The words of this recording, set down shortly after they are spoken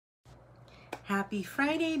Happy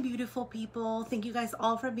Friday, beautiful people. Thank you guys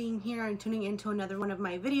all for being here and tuning into another one of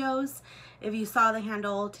my videos. If you saw the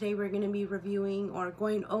handle, today we're going to be reviewing or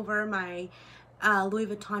going over my Louis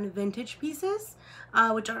Vuitton vintage pieces,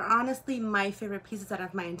 which are honestly my favorite pieces out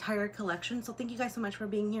of my entire collection. So thank you guys so much for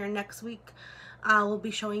being here. Next week, we'll be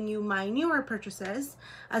showing you my newer purchases.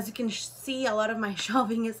 As you can see, a lot of my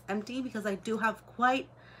shelving is empty because I do have quite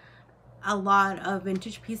a lot of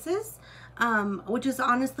vintage pieces, which is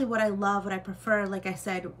honestly what I love, what I prefer. Like I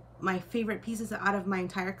said, my favorite pieces out of my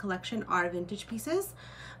entire collection are vintage pieces.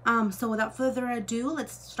 So without further ado,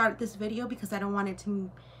 let's start this video because I don't want it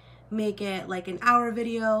to make it like an hour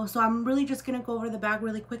video. So I'm really just gonna go over the bag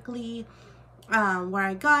really quickly, where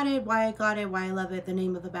I got it, why I love it, the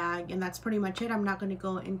name of the bag, and that's pretty much it. I'm not going to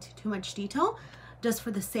go into too much detail just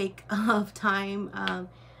for the sake of time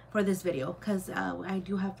for this video, because I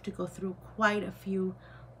do have to go through quite a few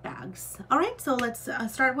bags. Alright, so let's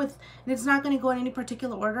start with, and it's not going to go in any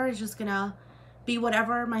particular order, it's just going to be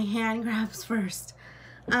whatever my hand grabs first.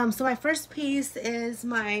 So my first piece is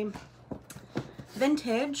my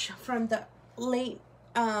vintage from the late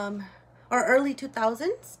or early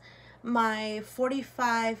 2000s, my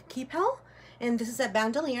 45 Keepel, and this is a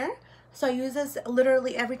bandolier. So I use this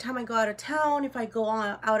literally every time I go out of town. If I go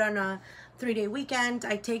out on a 3-day weekend,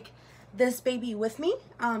 I take this baby with me.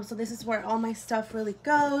 So this is where all my stuff really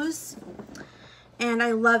goes, and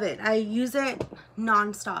I love it. I use it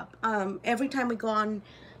non-stop. Every time we go on,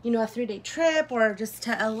 you know, a 3-day trip or just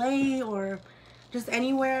to LA or just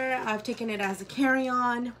anywhere, I've taken it as a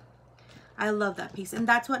carry-on. I love that piece, and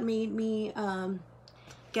that's what made me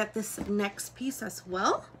get this next piece as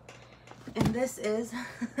well. And this is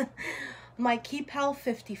my Keepel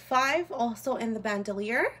 55, also in the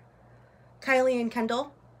bandolier. Kylie and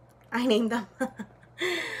Kendall, I named them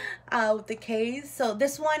with the K's. So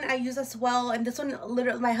this one I use as well, and this one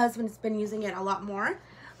literally my husband's been using it a lot more.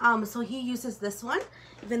 So he uses this one,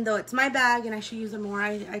 even though it's my bag and I should use it more.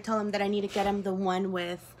 I tell him that I need to get him the one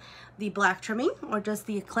with the black trimming or just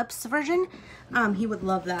the Eclipse version. He would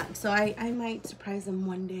love that, so I might surprise him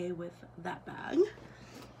one day with that bag,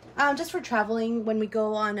 just for traveling when we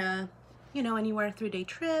go on a, you know, anywhere 3-day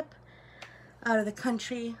trip out of the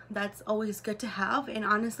country. That's always good to have. And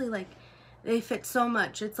honestly, like, they fit so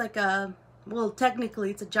much. It's like a, well,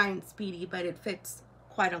 technically it's a giant Speedy, but it fits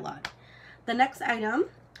quite a lot. The next item,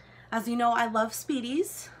 as you know, I love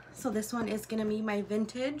Speedies, so this one is gonna be my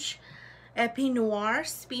vintage Epi Noir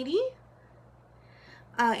Speedy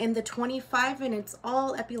in the 25, and it's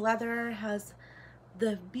all epi leather, has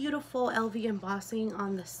the beautiful LV embossing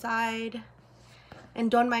on the side.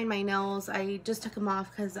 And don't mind my nails, I just took them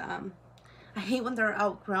off because I hate when they're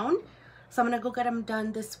outgrown. So I'm gonna go get them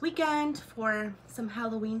done this weekend for some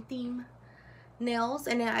Halloween theme nails.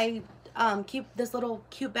 And I keep this little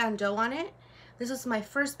cute bandeau on it. This is my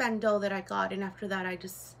first bandeau that I got, and after that I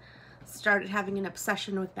just started having an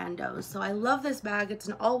obsession with bandeaus. So I love this bag. It's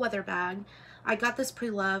an all-weather bag. I got this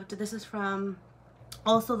pre-loved. This is from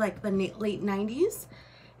also like the late 90s,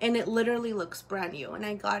 and it literally looks brand new, and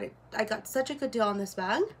I got such a good deal on this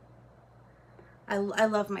bag. I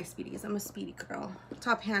love my Speedies. I'm a Speedy girl.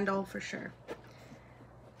 Top handle for sure.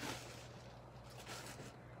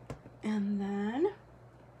 And then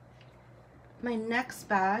my next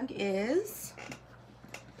bag is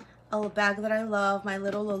a bag that I love, my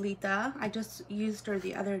little Lolita. I just used her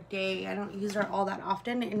the other day. I don't use her all that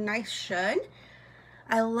often, and I should.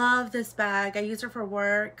 I love this bag. I use her for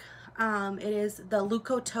work. It is the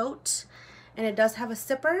Luco tote, and it does have a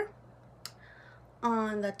zipper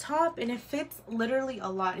on the top, and it fits literally a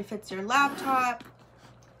lot. It fits your laptop.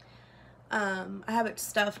 I have it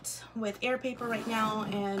stuffed with air paper right now,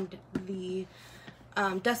 and the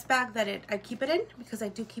dust bag that I keep it in, because I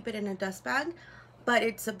do keep it in a dust bag. But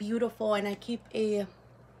it's a beautiful, and I keep a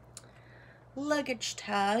luggage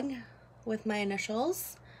tag with my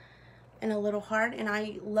initials and a little heart, and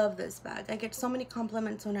I love this bag. I get so many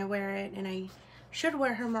compliments when I wear it, and I should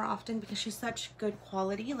wear her more often because she's such good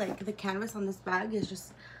quality. Like, the canvas on this bag is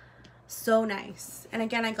just so nice. And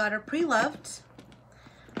again, I got her pre-loved.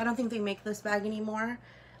 I don't think they make this bag anymore.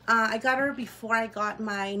 I got her before I got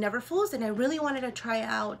my Neverfulls, and I really wanted to try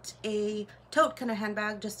out a tote kind of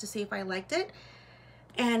handbag just to see if I liked it.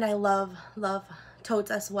 And I love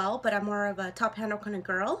totes as well, but I'm more of a top handle kind of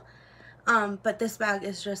girl. But this bag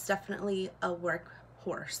is just definitely a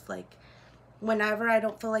workhorse. Like, whenever I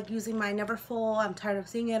don't feel like using my Neverfull, I'm tired of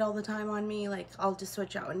seeing it all the time on me, like, I'll just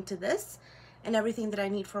switch out into this, and everything that I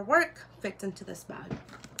need for work fits into this bag.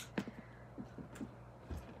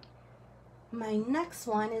 My next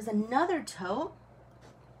one is another tote.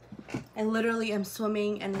 I literally am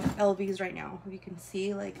swimming in LVs right now. You can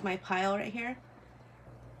see like my pile right here.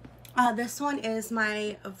 This one is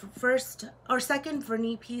my first or second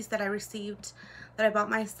vernis piece that I received that I bought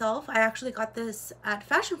myself. I actually got this at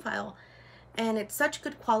Fashion File, and it's such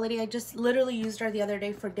good quality. I just literally used her the other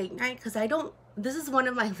day for date night because this is one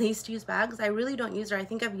of my least used bags. I really don't use her. I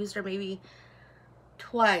think I've used her maybe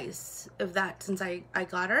twice, if that, since I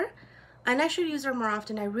got her. And I should use her more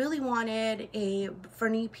often. I really wanted a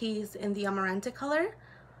vernis piece in the Amarante color,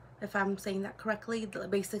 if I'm saying that correctly,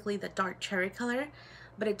 basically the dark cherry color.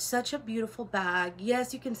 But it's such a beautiful bag.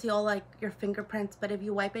 Yes, you can see all like your fingerprints, but if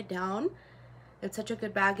you wipe it down, it's such a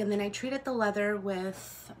good bag. And then I treated the leather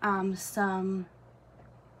with some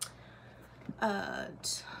what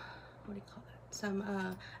do you call that?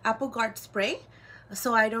 Some Apple Guard spray,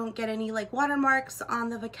 so I don't get any like watermarks on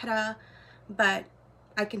the vachetta, but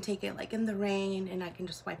I can take it like in the rain and I can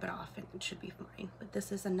just wipe it off and it should be fine. But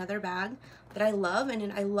this is another bag that I love,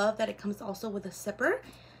 and I love that it comes also with a zipper.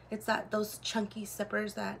 It's those chunky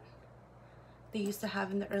zippers that they used to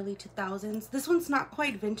have in the early 2000s. This one's not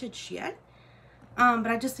quite vintage yet, but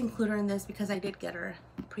I just include her in this because I did get her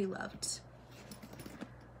pre-loved.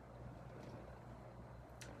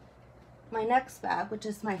 My next bag, which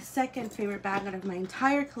is my second favorite bag out of my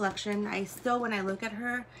entire collection, I still, when I look at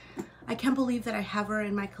her, I can't believe that I have her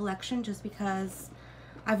in my collection, just because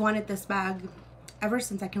I've wanted this bag ever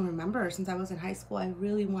since I can remember. Since I was in high school, I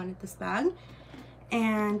really wanted this bag.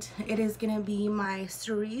 And it is gonna be my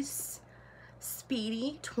Cerise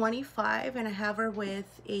Speedy 25, and I have her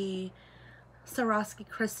with a Swarovski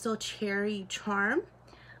crystal cherry charm.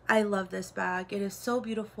 I love this bag. It is so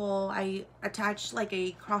beautiful. I attached like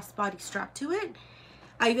a crossbody strap to it,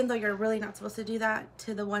 even though you're really not supposed to do that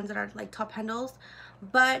to the ones that are like top handles,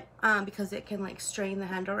 but because it can like strain the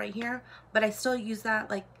handle right here. But I still use that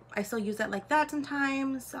like that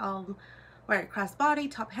sometimes. I'll wear it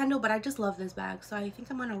crossbody, top handle, but I just love this bag, so I think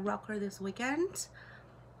I'm gonna rock her this weekend.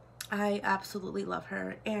 I absolutely love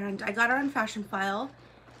her, and I got her on Fashion File,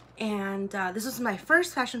 and this was my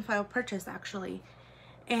first Fashion File purchase actually.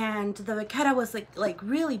 And the vachetta was like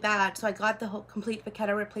really bad, so I got the whole complete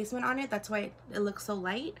vachetta replacement on it. That's why it looks so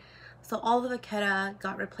light. So all the vachetta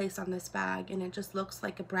got replaced on this bag, and it just looks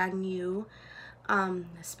like a brand new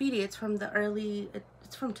Speedy. It's from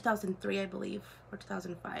it's from 2003, I believe, or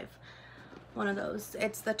 2005. One of those.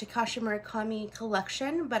 It's the Takashi Murakami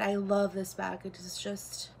collection, but I love this bag. It is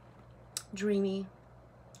just dreamy,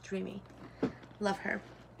 dreamy. Love her.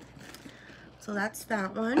 So that's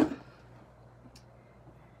that one.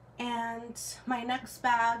 And my next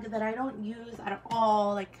bag that I don't use at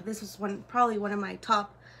all, like this was probably one of my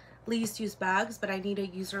top least used bags, but I need to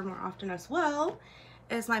use her more often as well,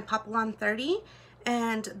 is my Papillon 30.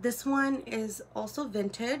 And this one is also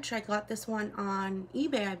vintage. I got this one on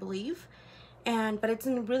eBay, I believe, but it's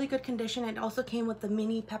in really good condition. It also came with the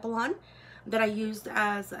mini Papillon that I used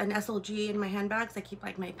as an SLG in my handbags. I keep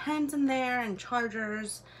like my pens in there and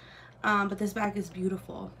chargers, but this bag is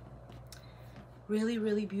beautiful. Really,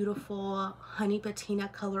 really beautiful honey patina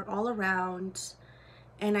color all around.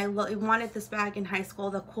 And I wanted this bag in high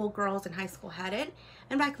school. The cool girls in high school had it,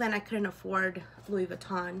 and back then I couldn't afford Louis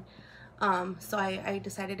Vuitton, so I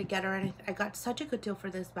decided to get her, and I got such a good deal for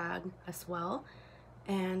this bag as well.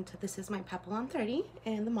 And this is my Papillon 30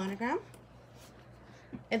 and the monogram.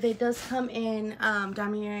 And it does come in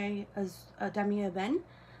Damier Ben,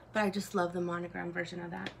 but I just love the monogram version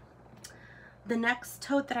of that. The next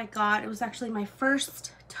tote that I got, it was actually my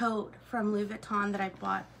first tote from Louis Vuitton that I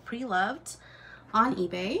bought pre-loved on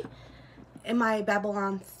eBay, in my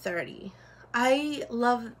Babylon 30. I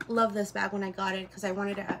love this bag when I got it because I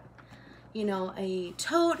wanted a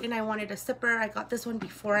tote, and I wanted a zipper. I got this one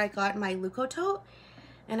before I got my Luco tote,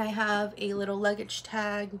 and I have a little luggage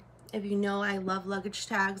tag. If you know, I love luggage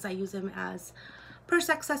tags. I use them as purse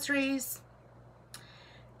accessories.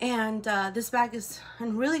 And this bag is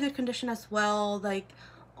in really good condition as well. Like,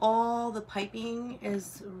 all the piping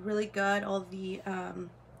is really good. All the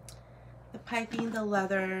piping, the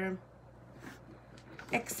leather,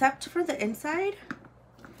 except for the inside,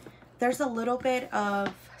 there's a little bit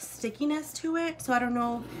of stickiness to it. So I don't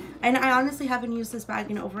know, and I honestly haven't used this bag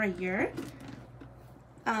in over a year.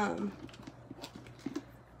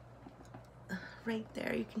 Right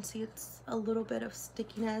there, you can see it's a little bit of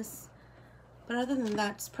stickiness. But other than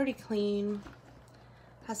that, it's pretty clean.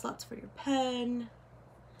 Has lots for your pen.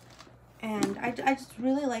 And I just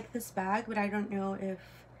really like this bag, but I don't know if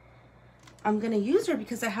I'm going to use her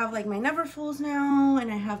because I have like my Neverfulls now,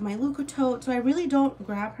 and I have my Luca tote. So I really don't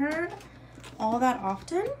grab her all that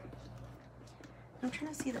often. I'm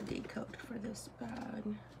trying to see the date code for this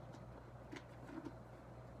bag.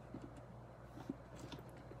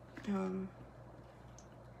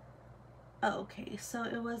 Okay, so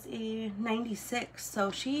it was a 96.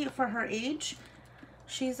 So she, for her age,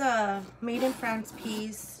 she's a made in France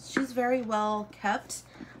piece. She's very well kept.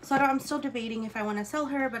 So I'm still debating if I want to sell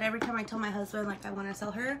her, but every time I tell my husband like I want to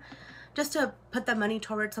sell her, just to put the money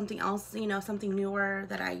towards something else, you know, something newer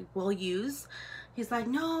that I will use, he's like,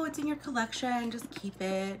 no, it's in your collection, just keep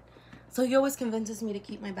it. So he always convinces me to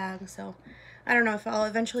keep my bag. So I don't know if I'll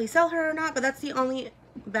eventually sell her or not, but that's the only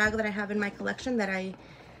bag that I have in my collection that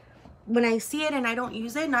when I see it and I don't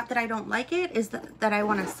use it, not that I don't like it, is that I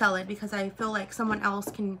want to sell it, because I feel like someone else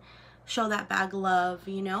can show that bag love,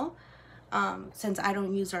 you know, since I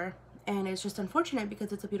don't use her. And it's just unfortunate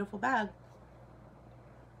because it's a beautiful bag.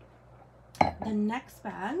 The next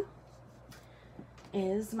bag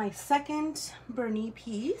is my second Bernie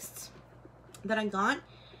piece that I got,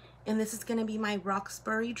 and this is going to be my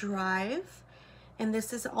Roxbury Drive, and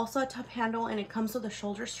this is also a top handle, and it comes with a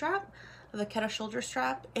shoulder strap, a Vuitton shoulder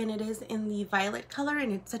strap, and it is in the violet color,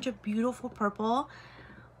 and it's such a beautiful purple.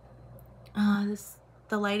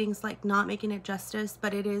 The lighting's like not making it justice,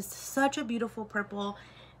 but it is such a beautiful purple,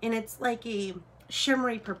 and it's like a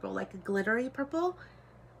shimmery purple, like a glittery purple.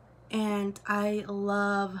 And I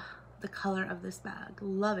love the color of this bag,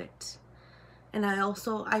 love it. And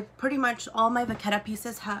I pretty much all my Vuitton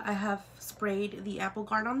pieces I have sprayed the apple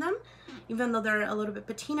guard on them, even though they're a little bit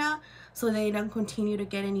patina, so they don't continue to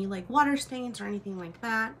get any like water stains or anything like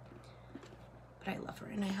that. But I love her,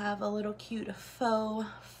 and I have a little cute faux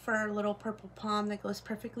fur little purple pom that goes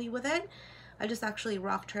perfectly with it. I just actually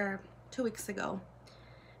rocked her 2 weeks ago,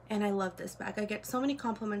 and I love this bag. I get so many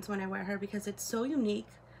compliments when I wear her because it's so unique.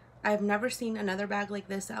 I've never seen another bag like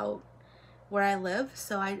this out where I live,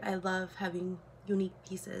 so I love having unique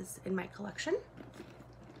pieces in my collection.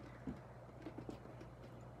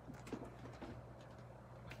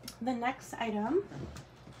 The next item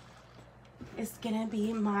is gonna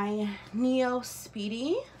be my Neo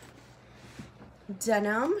Speedy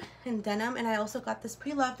denim, and I also got this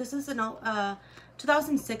pre-loved. This is a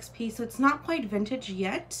 2006 piece, so it's not quite vintage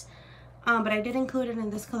yet, but I did include it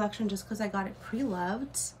in this collection just because I got it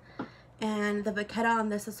pre-loved. And the Vuitton on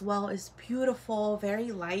this as well is beautiful,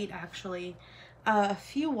 very light actually. A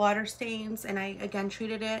few water stains, and I again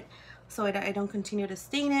treated it so I don't continue to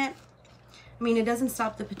stain it. I mean, it doesn't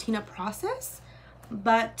stop the patina process,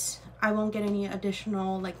 but I won't get any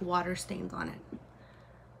additional like water stains on it.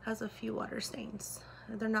 Has a few water stains.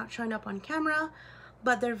 They're not showing up on camera,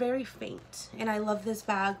 but they're very faint. And I love this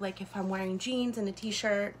bag, like if I'm wearing jeans and a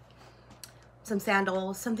t-shirt, some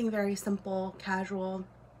sandals, something very simple, casual,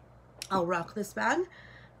 I'll rock this bag.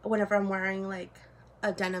 Whenever I'm wearing like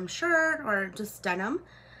a denim shirt or just denim,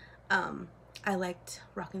 I liked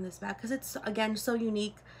rocking this bag because it's, again, so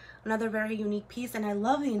unique. Another very unique piece, and I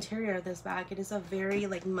love the interior of this bag. It is a very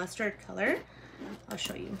like mustard color. I'll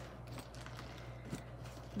show you.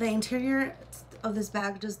 The interior of this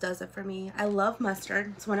bag just does it for me. I love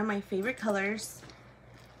mustard. It's one of my favorite colors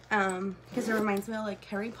because it reminds me of like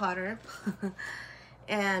Harry Potter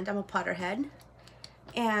and I'm a Potterhead.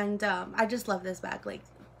 And I just love this bag. Like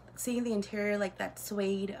seeing the interior, like that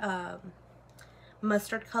suede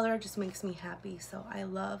mustard color, just makes me happy. So I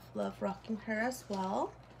love rocking her as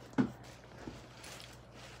well.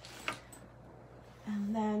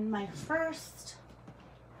 And then my first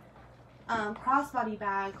crossbody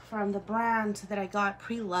bag from the brand that I got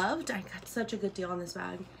pre-loved. I got such a good deal on this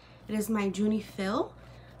bag. It is my Junie Phil.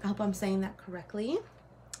 I hope I'm saying that correctly.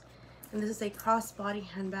 And this is a crossbody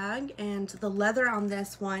handbag, and the leather on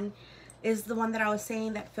this one is the one that I was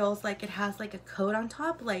saying that feels like it has like a coat on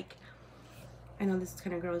top. Like, I know this is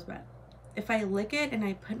kind of gross, but if I lick it and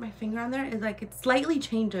I put my finger on there, it's like it slightly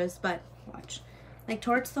changes, but watch. Like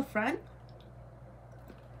towards the front.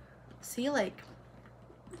 See, like,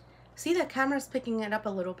 see the camera's picking it up a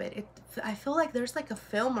little bit. I feel like there's like a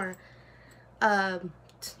film or,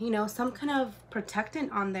 you know, some kind of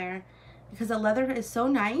protectant on there because the leather is so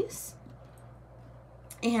nice.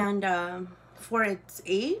 And for its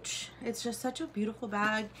age, it's just such a beautiful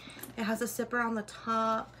bag. It has a zipper on the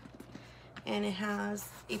top, and it has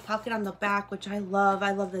a pocket on the back, which I love.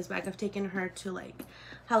 I love this bag. I've taken her to like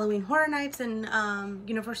Halloween Horror Nights and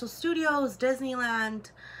Universal Studios,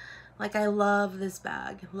 Disneyland. Like, I love this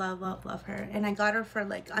bag. Love her. And I got her for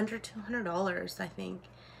like under $200, I think.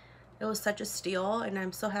 It was such a steal, and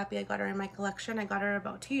I'm so happy I got her in my collection. I got her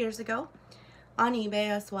about 2 years ago on eBay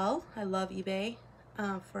as well. I love eBay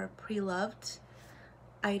for pre-loved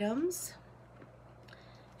items.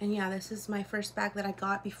 And yeah, this is my first bag that I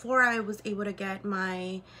got before I was able to get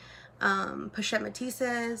my Pochette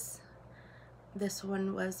Matisses. This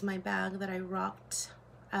one was my bag that I rocked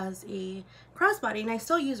as a crossbody, and I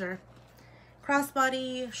still use her.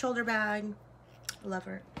 Crossbody, shoulder bag, love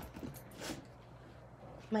her.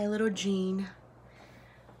 My little Jean.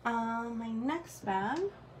 My next bag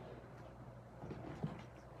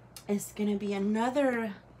is gonna be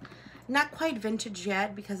another, not quite vintage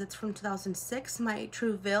yet because it's from 2006, my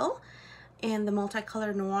Trouville and the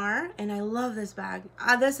multicolor noir, and I love this bag.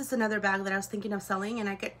 This is another bag that I was thinking of selling, and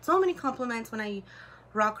I get so many compliments when I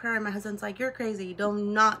rock her, and my husband's like, you're crazy, do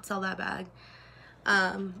not sell that bag.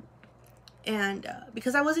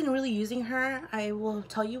 Because I wasn't really using her, I will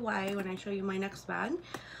tell you why when I show you my next bag.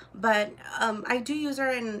 But I do use her,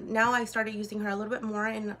 and now I started using her a little bit more,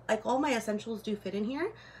 and like all my essentials do fit in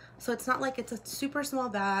here. So it's not like it's a super small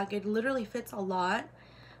bag. It literally fits a lot.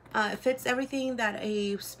 It fits everything that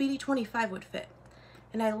a Speedy 25 would fit.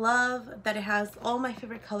 And I love that it has all my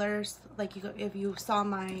favorite colors. Like if you saw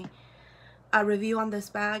my review on this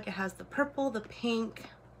bag, it has the purple, the pink,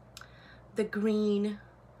 the green.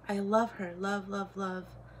 I love her. Love, love, love,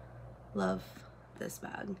 love this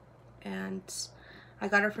bag. And I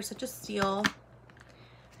got her for such a steal.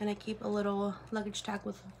 And I keep a little luggage tag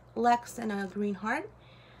with Lex and a green heart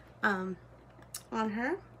on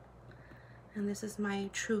her. And this is my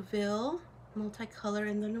Trouville multicolor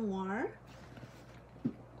in the noir.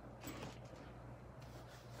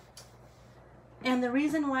 And the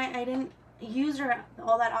reason why I didn't use her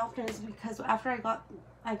all that often is because after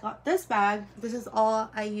I got this bag, this is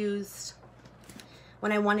all I used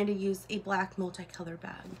when I wanted to use a black multicolor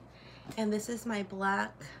bag. And this is my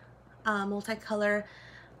black multicolor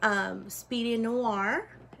Speedy Noir.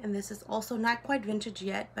 And this is also not quite vintage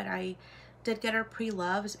yet, but I did get her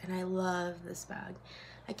pre-loved, and I love this bag.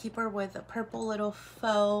 I keep her with a purple little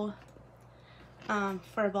faux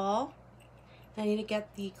fur ball. I need to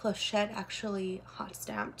get the clochette actually hot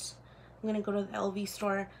stamped. I'm gonna go to the LV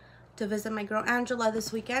store to visit my girl Angela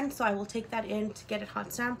this weekend, so I will take that in to get it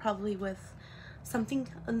hot stamped, probably with something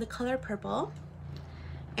in the color purple.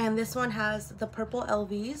 And this one has the purple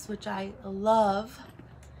LVs, which I love.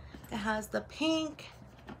 It has the pink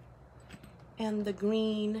and the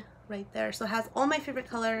green right there, so it has all my favorite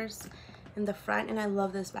colors in the front, and I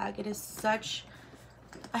love this bag. It is such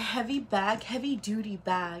a heavy bag, heavy duty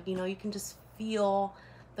bag, you know. You can just feel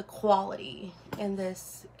the quality in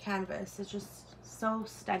this canvas. It's just so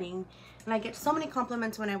stunning, and I get so many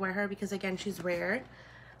compliments when I wear her because, again, she's rare.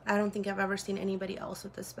 I don't think I've ever seen anybody else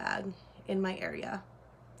with this bag in my area.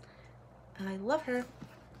 I love her.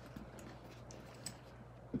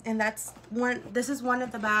 And that's one, this is one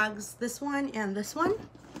of the bags, this one and this one,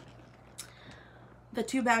 the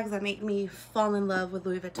two bags that make me fall in love with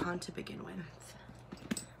Louis Vuitton to begin with.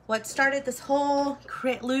 What started this whole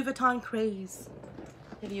Louis Vuitton craze,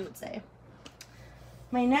 if you would say.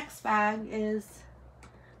 My next bag is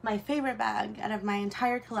my favorite bag out of my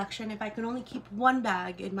entire collection. If I could only keep one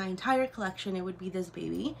bag in my entire collection, it would be this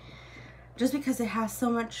baby, just because it has so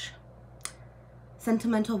much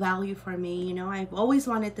sentimental value for me. You know, I've always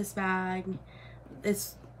wanted this bag.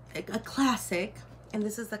 It's a classic, and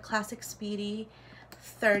this is the classic Speedy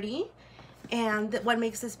 30. And what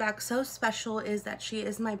makes this bag so special is that she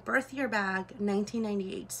is my birth year bag,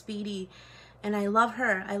 1998 Speedy, and I love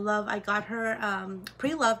her. I got her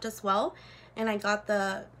pre-loved as well, and I got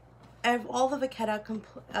all the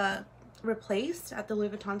Vachetta replaced at the Louis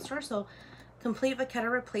Vuitton store, so complete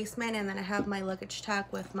Vachetta replacement. And then I have my luggage tag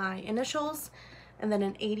with my initials, and then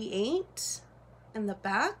an 88 in the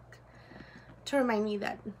back to remind me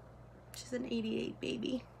that she's an 88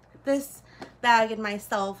 baby. This bag and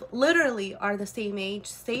myself literally are the same age,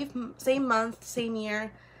 same month, same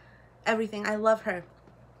year, everything. I love her.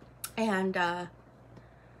 And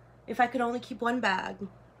if I could only keep one bag,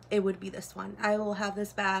 it would be this one. I will have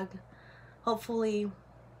this bag hopefully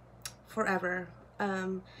forever.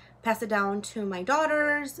 Pass it down to my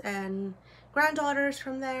daughters and granddaughters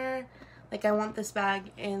from there. Like, I want this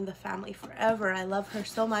bag in the family forever. I love her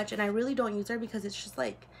so much, and I really don't use her because it's just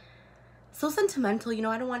like so sentimental, you know.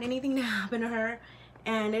 I don't want anything to happen to her,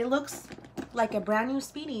 and it looks like a brand new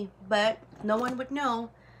Speedy, but no one would know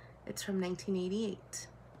it's from 1988.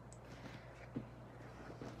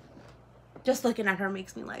 Just looking at her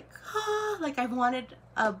makes me like, ah, like I've wanted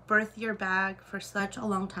a birth year bag for such a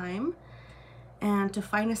long time, and to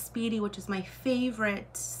find a Speedy, which is my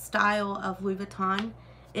favorite style of Louis Vuitton,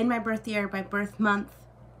 in my birth year, by birth month,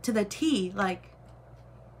 to the T, like,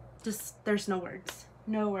 just, there's no words.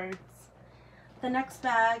 No words. The next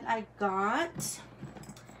bag I got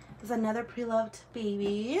is another pre-loved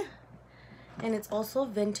baby, and it's also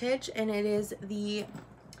vintage, and it is the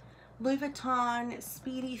Louis Vuitton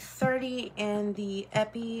Speedy 30 in the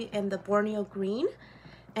Epi and the Borneo Green.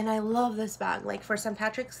 And I love this bag. Like for St.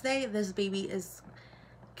 Patrick's Day, this baby is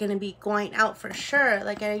gonna be going out for sure.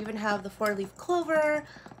 Like I even have the 4-leaf clover,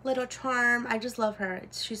 little charm. I just love her.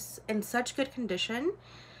 She's in such good condition,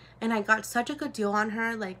 and I got such a good deal on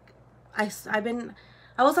her. Like I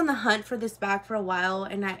was on the hunt for this bag for a while,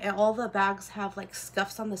 and all the bags have like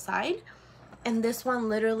scuffs on the side, and this one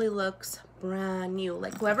literally looks brand new.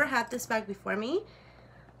 Like whoever had this bag before me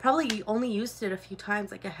probably only used it a few times,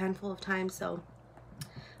 like a handful of times. So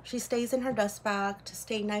she stays in her dust bag to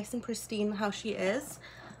stay nice and pristine how she is.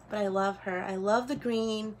 But I love her. I love the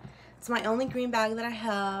green. It's my only green bag that I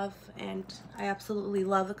have, and I absolutely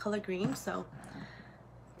love the color green. So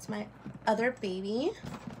it's my other baby.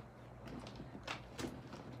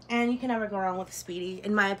 And you can never go wrong with a Speedy,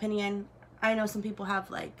 in my opinion. I know some people have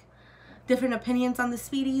like different opinions on the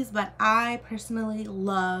Speedies, but I personally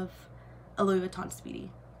love a Louis Vuitton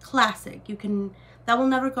Speedy. Classic. That will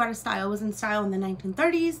never go out of style. It was in style in the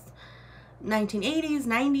 1930s, 1980s,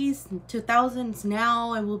 90s, 2000s.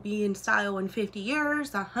 Now it will be in style in 50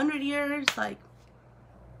 years, 100 years. Like,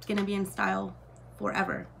 it's gonna be in style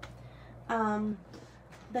forever.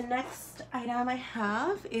 The next item I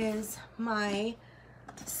have is my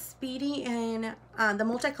Speedy in the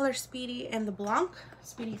multicolor Speedy in the Blanc,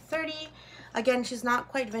 Speedy 30. Again, she's not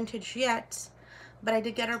quite vintage yet, but I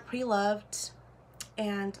did get her pre-loved,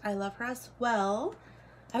 and I love her as well.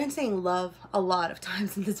 I've been saying love a lot of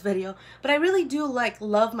times in this video, but I really do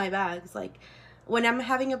love my bags. Like when I'm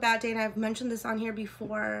having a bad day, and I've mentioned this on here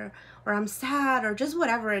before, or I'm sad, or just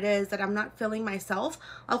whatever it is that I'm not feeling myself,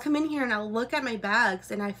 I'll come in here and I'll look at my bags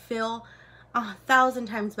and I feel 1,000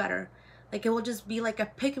 times better. Like it will just be like a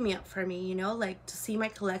pick-me-up for me, you know, like to see my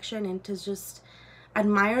collection and to just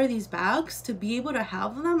admire these bags, to be able to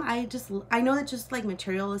have them. I know it's just like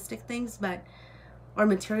materialistic things, or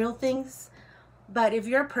material things, but if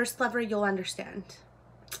you're a purse lover, you'll understand.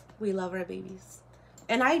 We love our babies.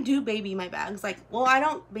 And I do baby my bags. Like, well, I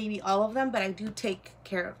don't baby all of them, but I do take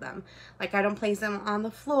care of them. Like, I don't place them on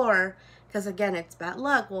the floor because, again, it's bad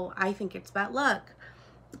luck. Well, I think it's bad luck.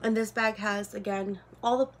 And this bag has, again,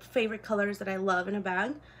 all the favorite colors that I love in a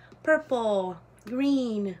bag. Purple,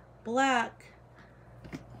 green, black.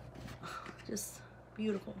 Just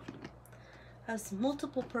beautiful. Has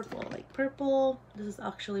multiple purple, like purple, this is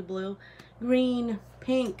actually blue, green,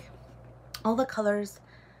 pink, all the colors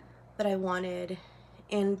that I wanted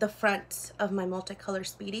in the front of my multicolor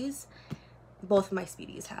Speedies. Both of my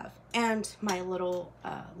Speedies have, and my little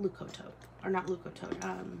Luco tote, or not Luco tote,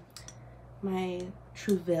 my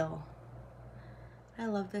Trouville. I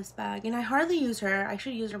love this bag, and I hardly use her. I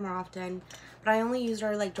should use her more often, but I only use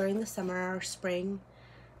her like during the summer or spring.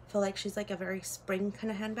 I feel like she's like a very spring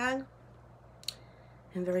kind of handbag,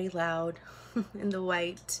 and very loud in the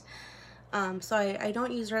white. So I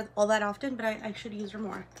don't use her all that often, but I should use her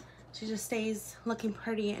more. She just stays looking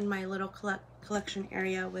pretty in my little collection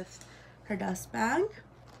area with her dust bag.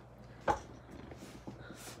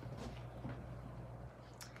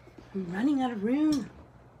 I'm running out of room.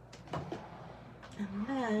 And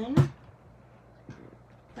then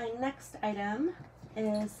my next item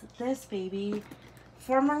is this baby,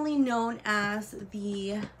 formerly known as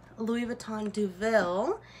the Louis Vuitton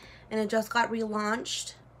Deauville, and it just got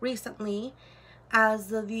relaunched recently as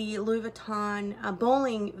the Louis Vuitton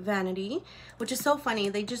bowling vanity, which is so funny.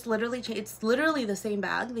 They just literally it's literally the same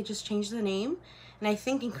bag, they just changed the name and I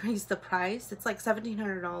think increased the price. It's like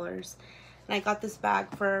 $1,700, and I got this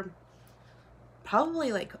bag for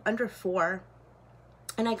probably like under $4.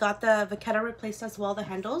 And I got the vachetta replaced as well, the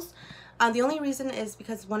handles. The only reason is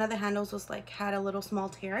because one of the handles was like had a little small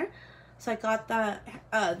tear. So I got the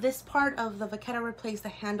this part of the vachetta replaced the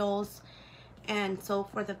handles, and so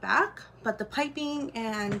for the back, but the piping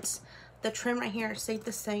and the trim right here stayed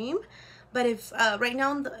the same. But if right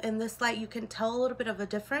now in this light you can tell a little bit of a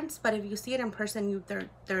difference, but if you see it in person,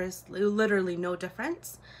 there is literally no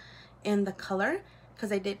difference in the color,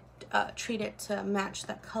 because I did treat it to match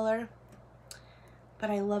that color. But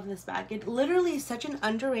I love this bag. It literally is such an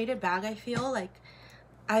underrated bag. I feel like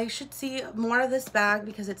I should see more of this bag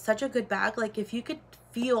because it's such a good bag. Like if you could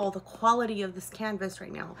feel the quality of this canvas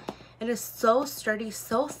right now, it is so sturdy,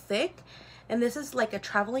 so thick, and this is like a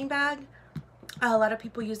traveling bag. A lot of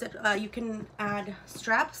people use it. You can add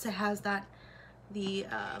straps. It has the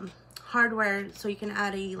hardware, so you can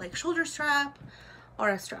add a like shoulder strap or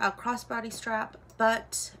a crossbody strap.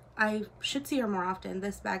 But I should see her more often.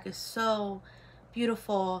 This bag is so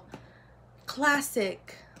beautiful,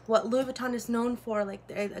 classic, what Louis Vuitton is known for, like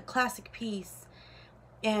a classic piece,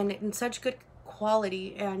 and in such good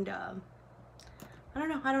quality. And I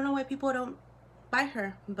don't know why people don't by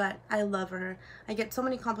her, but I love her. I get so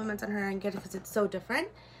many compliments on her and get it because it's so different.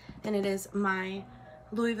 And it is my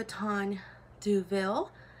Louis Vuitton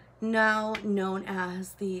Deauville, now known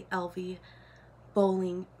as the LV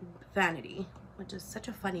Bowling Vanity, which is such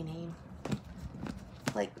a funny name.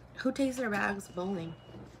 Like, who takes their bags bowling?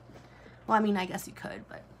 Well, I mean, I guess you could,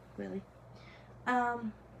 but really.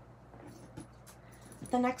 The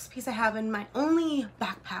next piece I have in my only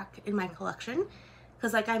backpack in my collection,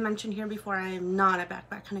 because like I mentioned here before, I am not a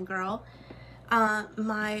backpack kind of girl.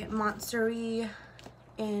 My Monsterie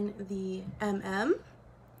in the MM,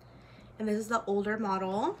 and this is the older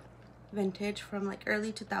model, vintage from like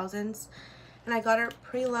early 2000s, and I got it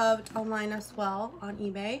pre-loved online as well on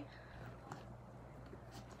eBay.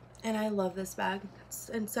 And I love this bag. It's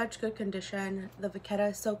in such good condition. The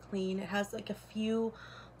vachetta is so clean. It has like a few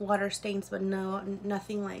water stains, but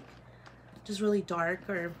nothing like just really dark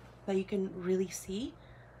or that you can really see.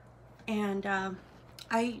 And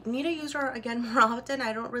I need to use her again more often.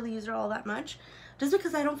 I don't really use her all that much, just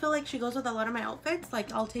because I don't feel like she goes with a lot of my outfits.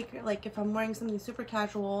 Like, I'll take her, like if I'm wearing something super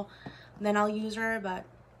casual, then I'll use her, but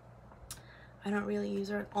I don't really use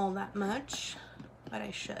her all that much, but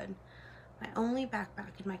I should. My only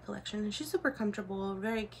backpack in my collection, and she's super comfortable,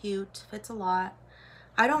 very cute, fits a lot.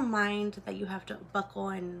 I don't mind that you have to buckle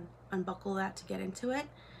and unbuckle that to get into it.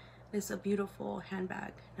 It's a beautiful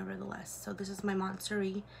handbag nevertheless. So this is my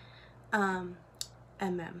Monsterie MM.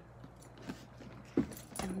 And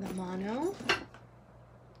the mono.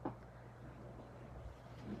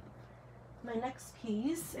 My next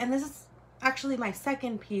piece, and this is actually my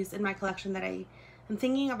second piece in my collection that I am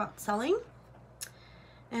thinking about selling.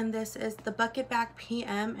 And this is the bucket bag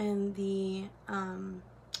PM in the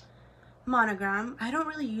monogram. I don't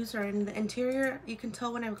really use her. In the interior, you can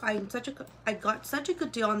tell when I got such a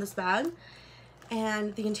good deal on this bag,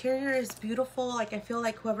 and the interior is beautiful. Like, I feel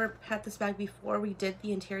like whoever had this bag before we did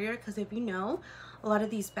the interior, because if you know, a lot of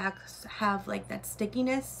these bags have like that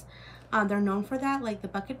stickiness. They're known for that, like the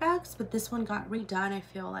bucket bags, but this one got redone, I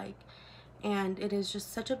feel like. And it is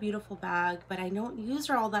just such a beautiful bag, but I don't use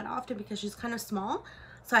her all that often because she's kind of small.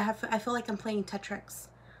 So I feel like I'm playing Tetris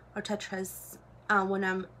when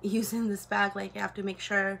I'm using this bag. Like, I have to make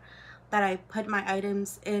sure that I put my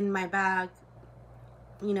items in my bag,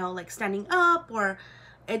 you know, like standing up, or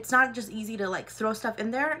it's not just easy to like throw stuff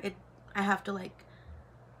in there. I have to like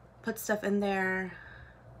put stuff in there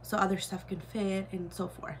so other stuff can fit and so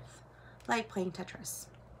forth, like playing Tetris.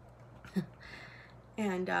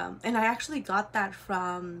 And I actually got that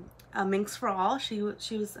from Minx for All. She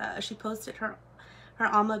posted her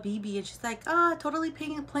Alma BB, and she's like, oh, totally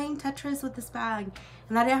playing Tetris with this bag.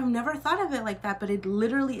 And I have never thought of it like that, but it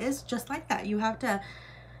literally is just like that. You have to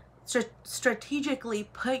strategically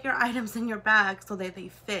put your items in your bag so that they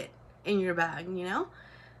fit in your bag, you know?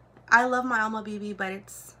 I love my Alma BB, but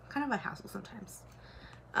it's kind of a hassle sometimes.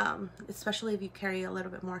 Especially if you carry a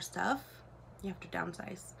little bit more stuff, you have to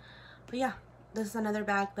downsize. But yeah, this is another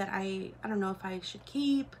bag that I don't know if I should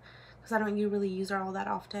keep, because I don't really use her all that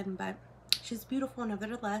often, but she's beautiful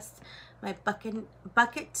nevertheless. My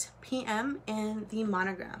bucket PM in the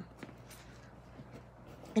monogram.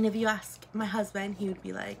 And if you ask my husband, he would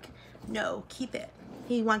be like, no, keep it.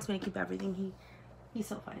 He wants me to keep everything. He's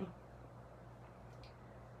so funny.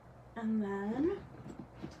 And then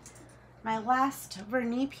my last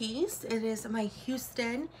vernis piece, it is my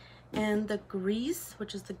Houston and the Grease,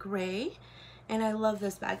 which is the gray. And I love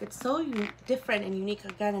this bag. It's so different and unique.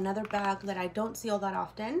 Again, another bag that I don't see all that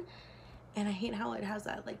often. And I hate how it has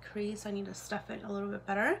that like crease. I need to stuff it a little bit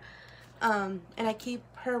better. And I keep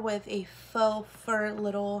her with a faux fur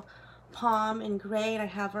little palm in gray, and I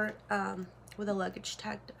have her with a luggage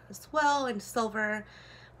tag as well in silver,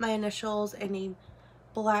 my initials, and a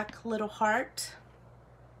black little heart.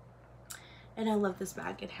 And I love this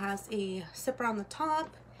bag. It has a zipper on the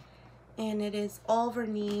top, and it is all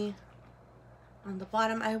vernis on the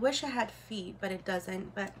bottom. I wish I had feet, but it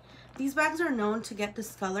doesn't. But these bags are known to get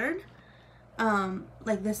discolored.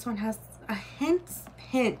 Like this one has a hints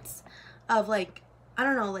of like, I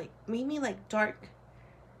don't know, like maybe like dark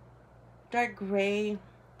gray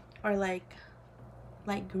or like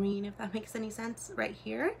light green, if that makes any sense, right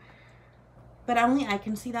here. But only I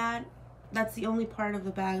can see that. That's the only part of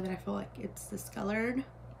the bag that I feel like it's discolored.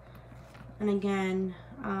 And again,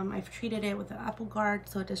 I've treated it with an apple guard,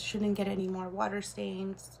 so it just shouldn't get any more water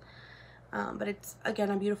stains. But it's,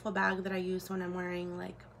 again, a beautiful bag that I use when I'm wearing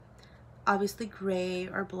like obviously gray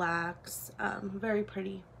or blacks. Very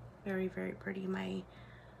pretty, very, very pretty. My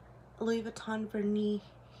Louis Vuitton Vernis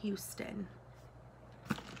Houston.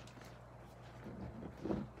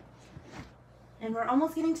 And we're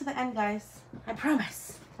almost getting to the end, guys. I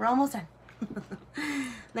promise. We're almost done.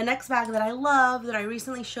 The next bag that I love, that I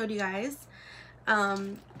recently showed you guys,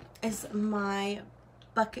 is my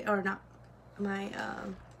bucket, or not, my,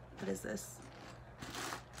 what is this?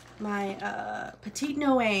 My Petite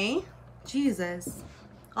Noe. Jesus,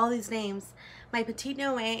 all these names. My Petite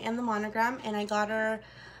Noe and the monogram, and I got her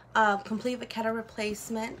a complete Vuitton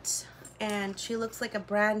replacement, and she looks like a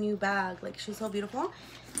brand new bag. Like, she's so beautiful.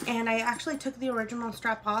 And I actually took the original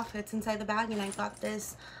strap off. It's inside the bag, and I got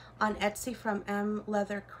this on Etsy from M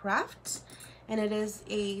Leather Craft, and it is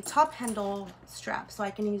a top handle strap, so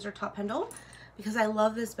I can use her top handle because I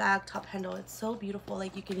love this bag top handle. It's so beautiful.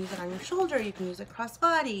 Like, you can use it on your shoulder, you can use it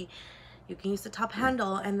crossbody, you can use the top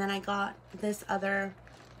handle. And then I got this other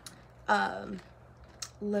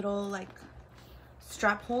little like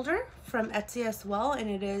strap holder from Etsy as well, and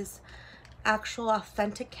it is actual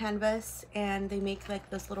authentic canvas, and they make like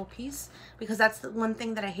this little piece, because that's the one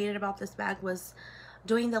thing that I hated about this bag was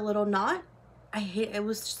doing the little knot. It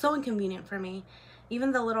was so inconvenient for me.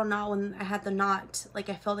 Even the little knot, when I had the knot, like,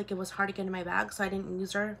 I felt like it was hard to get in my bag, so I didn't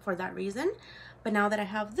use her for that reason. But now that I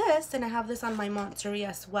have this, and I have this on my Montsuri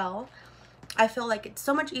as well, I feel like it's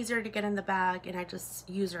so much easier to get in the bag, and I just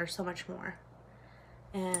use her so much more.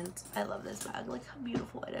 And I love this bag. Look how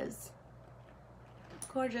beautiful it is.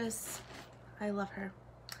 Gorgeous. I love her.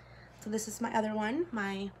 So this is my other one,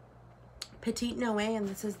 my Petite Noe, and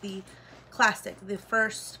this is the classic, the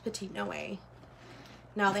first Petite Noe.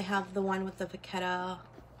 Now they have the one with the Vuitton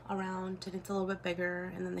around, and it's a little bit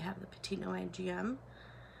bigger, and then they have the Petite Noe GM,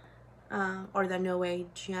 or the Noe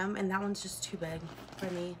GM, and that one's just too big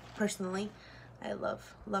for me personally. I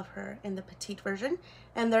love her in the petite version,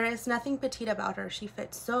 and there is nothing petite about her. She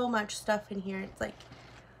fits so much stuff in here. It's like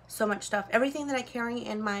so much stuff. Everything that I carry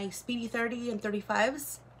in my Speedy 30 and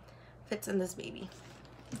 35s fits in this baby.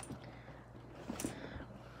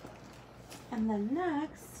 And then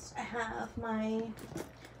next, I have my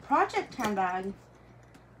project handbag.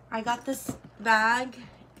 I got this bag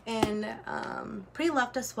in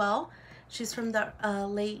pre-loved as well. She's from the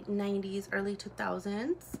late 90s, early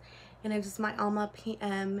 2000s. And it is my Alma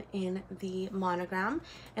PM in the monogram.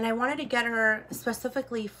 And I wanted to get her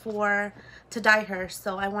specifically to dye her.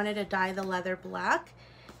 So I wanted to dye the leather black.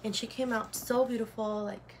 And she came out so beautiful.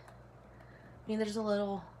 Like, I mean, there's a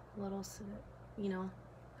little, you know,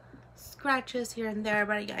 scratches here and there,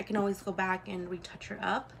 but I can always go back and retouch her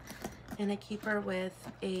up. And I keep her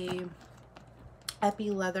with a Epi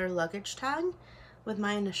leather luggage tag with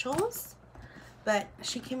my initials. But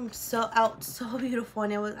she came out so beautiful,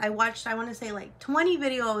 and I watched, I want to say, like 20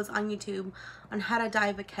 videos on YouTube on how to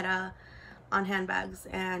dye Vuitton on handbags,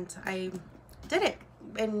 and I did it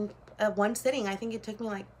in one sitting. I think it took me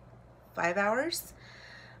like 5 hours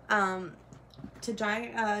to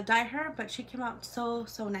dye her, but she came out so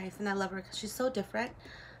nice, and I love her because she's so different.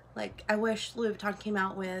 Like, I wish Louis Vuitton came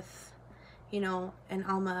out with, you know, an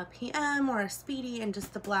Alma PM or a Speedy and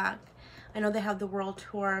just the black. I know they have the World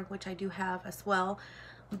Tour, which I do have as well,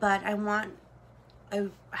 but I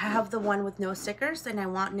have the one with no stickers, and I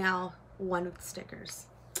want now one with stickers.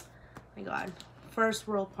 My God, first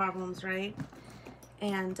world problems, right?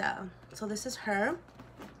 And so this is her,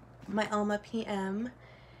 my Alma PM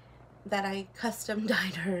that I custom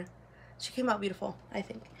dyed her. She came out beautiful, I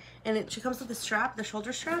think. And she comes with the strap, the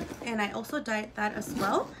shoulder strap, and I also dyed that as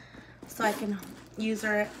well, so I can use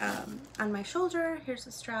her on my shoulder. Here's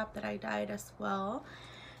the strap that I dyed as well.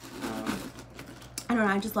 I don't know,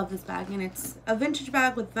 I just love this bag, and it's a vintage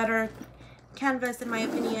bag with better canvas in my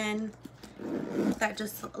opinion. That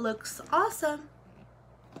just looks awesome.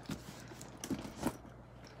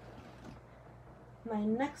 My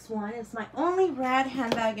next one is my only red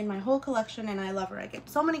handbag in my whole collection, and I love her. I get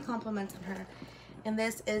so many compliments on her. And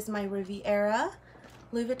this is my Riviera,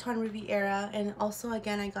 Louis Vuitton Riviera, and also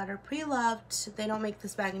again I got her pre-loved. They don't make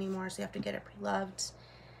this bag anymore, so you have to get it pre-loved,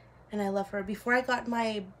 and I love her. Before I got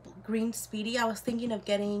my green Speedy, I was thinking of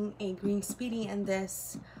getting a green Speedy in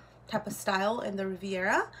this type of style in the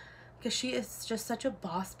Riviera, because she is just such a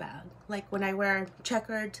boss bag. Like, when I wear a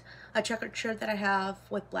checkered shirt that I have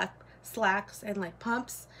with black slacks and like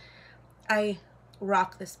pumps, I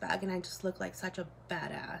rock this bag, and I just look like such a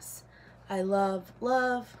badass. I love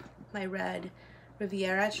my red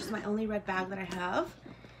Riviera. It's just my only red bag that I have,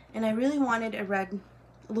 and I really wanted a red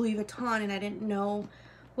Louis Vuitton, and I didn't know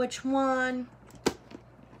which one.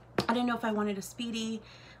 I didn't know if I wanted a Speedy,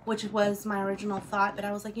 which was my original thought, but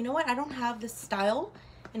I was like, you know what, I don't have this style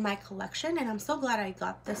in my collection, and I'm so glad I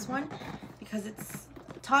got this one because it's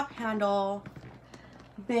top handle,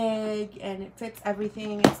 big, and it fits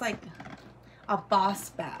everything. It's like a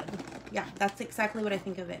boss bag. Yeah, that's exactly what I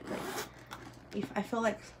think of it. Like, I feel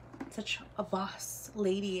like such a boss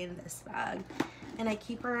lady in this bag. And I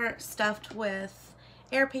keep her stuffed with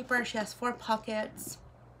air paper. She has 4 pockets,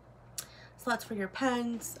 slots for your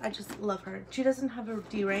pens. I just love her. She doesn't have a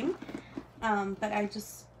D-ring, but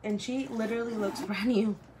and she literally looks brand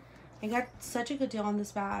new. I got such a good deal on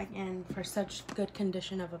this bag, and for such good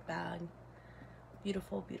condition of a bag.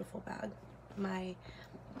 Beautiful, beautiful bag. My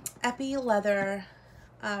Epi leather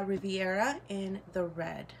Riviera in the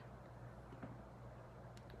red.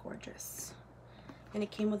 Gorgeous. And it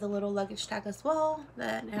came with a little luggage tag as well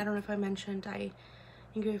that I don't know if I mentioned. I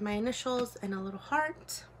engraved my initials and a little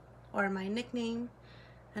heart, or my nickname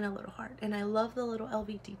and a little heart. And I love the little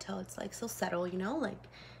LV detail. It's like so subtle, you know, like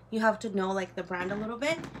you have to know like the brand a little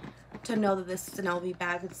bit to know that this is an LV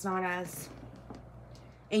bag. It's not as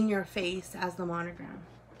in your face as the monogram.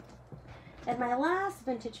 And my last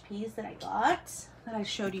vintage piece that I got, that I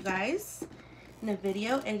showed you guys in a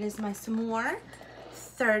video, it is my S'more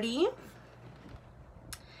 30.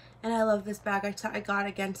 And I love this bag. I got,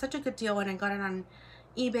 again, such a good deal, and I got it on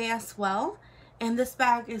eBay as well. And this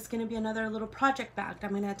bag is going to be another little project bag.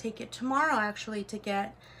 I'm going to take it tomorrow actually to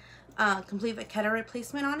get complete vachetta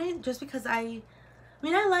replacement on it, just because I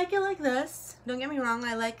mean, I like it like this. Don't get me wrong.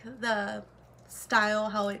 I like the style,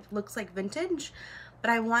 how it looks like vintage, but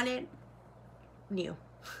I want it new.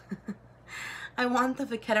 I want the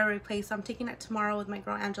vachetta replaced. So I'm taking it tomorrow with my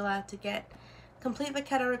girl Angela to get complete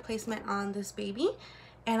vachetta replacement on this baby.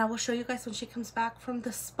 And I will show you guys when she comes back from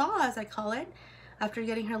the spa, as I call it, after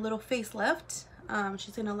getting her little facelift.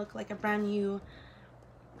 She's going to look like a brand new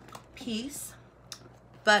piece,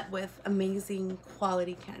 but with amazing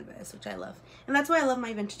quality canvas, which I love. And that's why I love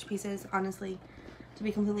my vintage pieces, honestly, to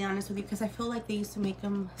be completely honest with you, because I feel like they used to make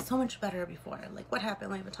them so much better before. Like, what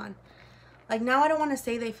happened, Louis Vuitton? Like, now I don't want to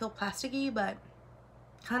say they feel plasticky, but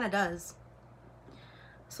kind of does.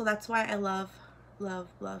 So that's why I love, love,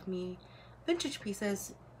 love me vintage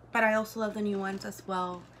pieces, but I also love the new ones as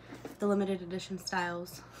well, the limited edition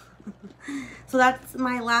styles. So that's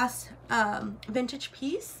my last vintage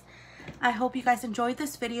piece. I hope you guys enjoyed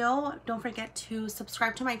this video. Don't forget to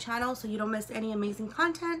subscribe to my channel so you don't miss any amazing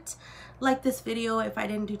content. Like this video if I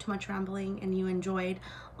didn't do too much rambling and you enjoyed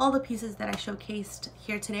all the pieces that I showcased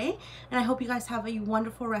here today. And I hope you guys have a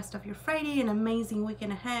wonderful rest of your Friday, an amazing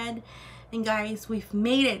weekend ahead. And guys, we've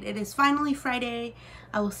made it. It is finally Friday.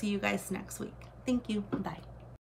 I will see you guys next week. Thank you. Bye.